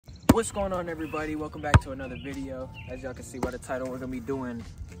What's going on, everybody? Welcome back to another video. As y'all can see by the title, we're gonna be doing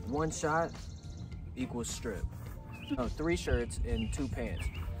one shot equals strip. No, 3 shirts and 2 pants,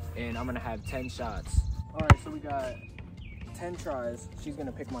 and I'm gonna have 10 shots. All right, so we got 10 tries. She's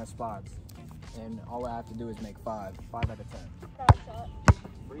gonna pick my spots, and all I have to do is make 5 out of 10. Shot.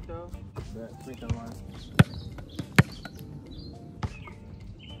 Free throw? The free throw line.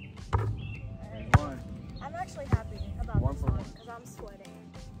 There's 1. I'm actually happy about One this for one one. because I'm sweating.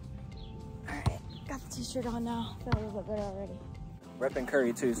 Alright, got the t-shirt on now. Feel a little bit better already. Repping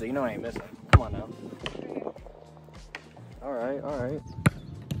Curry too, so you know I ain't missing. Come on now. All right.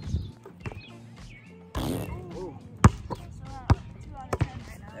 Ooh, So 2 out of 10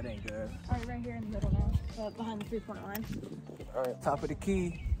 right now. that ain't good. Alright, right here in the middle now, behind the 3-point line. All right, top of the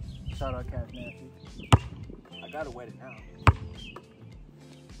key. Shout out Cash Nasty. I gotta wet it now.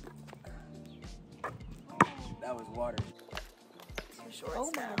 That was water.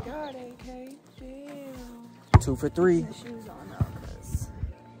 Oh my god, AK. Damn. 2 for 3. The shoes on now, because...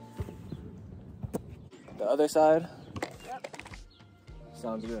 The other side. Yep.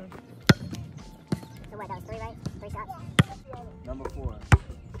 Sounds good. So what, that was 3, right? 3 shots? Number 4.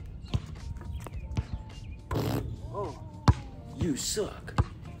 Oh, you suck.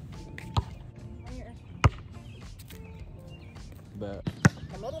 Right here. But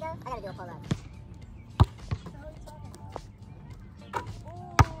The midi though? I gotta do a pull up. What the hell are you talking about?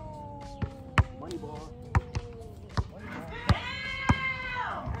 money ball.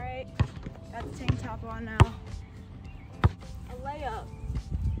 Alright, got the tank top on now. A layup.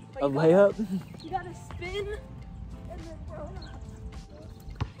 But A you layup? You gotta spin and then throw it up.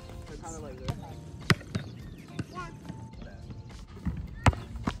 Kind of like this.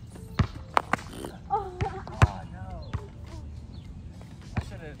 Oh, Oh no. I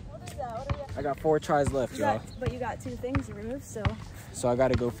should have. what is that? What are you I got 4 tries left, y'all. But you got 2 things to remove still. So I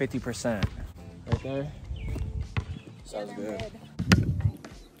gotta go 50%. Right there. Sounds Yeah, good. they're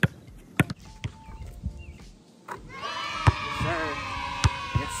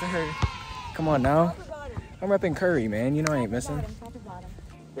Yes, sir. Come on now. Top or bottom? I'm repping Curry, man. You know I ain't missing. Bottom, top or bottom?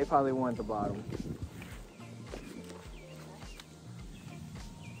 They probably want the bottom.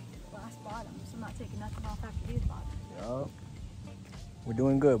 Last bottom, so I'm not taking nothing off after these bottoms. Yup. We're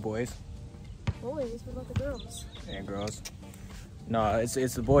doing good, boys Boys, what about the girls? and girls. No, it's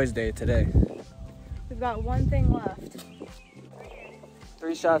the boys' day today. We've got 1 thing left.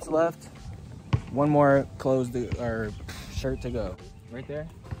 3 shots left. 1 more shirt to go. Right there.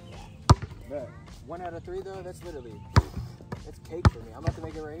 Bet. 1 out of 3 though. That's cake for me. I'm about to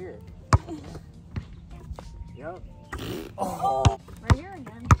make it right here. Yep. Oh. Right here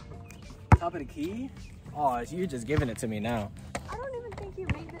again. Top of the key. Oh, you're just giving it to me now. I don't even think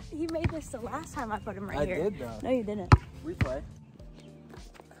he made this the last time I put him right I here. did though. No, you didn't. Replay.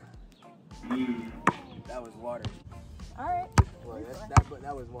 That was water. All right. Boy,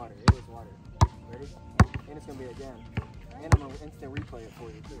 that was water. It was water. Ready? And it's gonna be again. And I'm gonna instant replay it for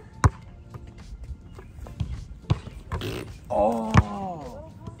you too.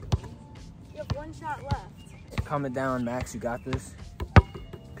 Oh! You have 1 shot left. Calm it down, Max. You got this.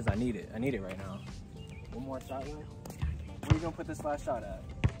 Cause I need it. I need it right now. 1 more shot left. Where you gonna put this last shot at?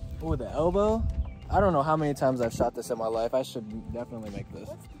 Oh, the elbow? I don't know how many times I've shot this in my life. I should definitely make this.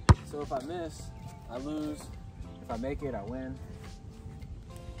 So if I miss, I lose. If I make it, I win.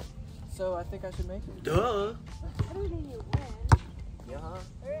 So I think I should make it. I Duh. don't think you win. Yeah, huh?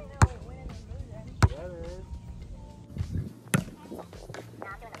 There ain't no winning and losing. Yeah, there is. Nah,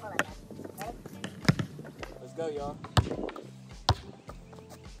 I'm doing the pull up though. Ready? Let's go, y'all.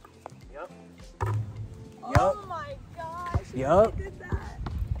 Yep. Oh my gosh. Yup. Look at that.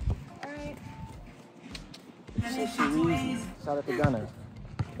 All right. Shout out to Gunner.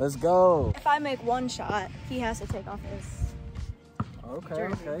 Let's go. If I make 1 shot, he has to take off his. Okay,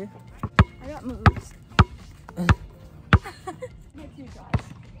 Jersey. okay. I got moves. Get 2 tries.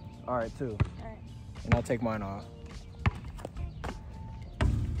 All right, 2. All right. And I'll take mine off.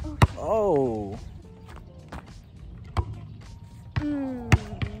 Oh.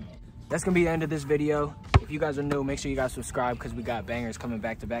 That's gonna be the end of this video. If you guys are new, make sure you guys subscribe because we got bangers coming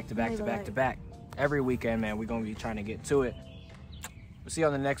back to back to back to back to back. Every weekend, man, we're gonna be trying to get to it. We'll see you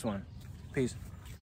on the next one. Peace.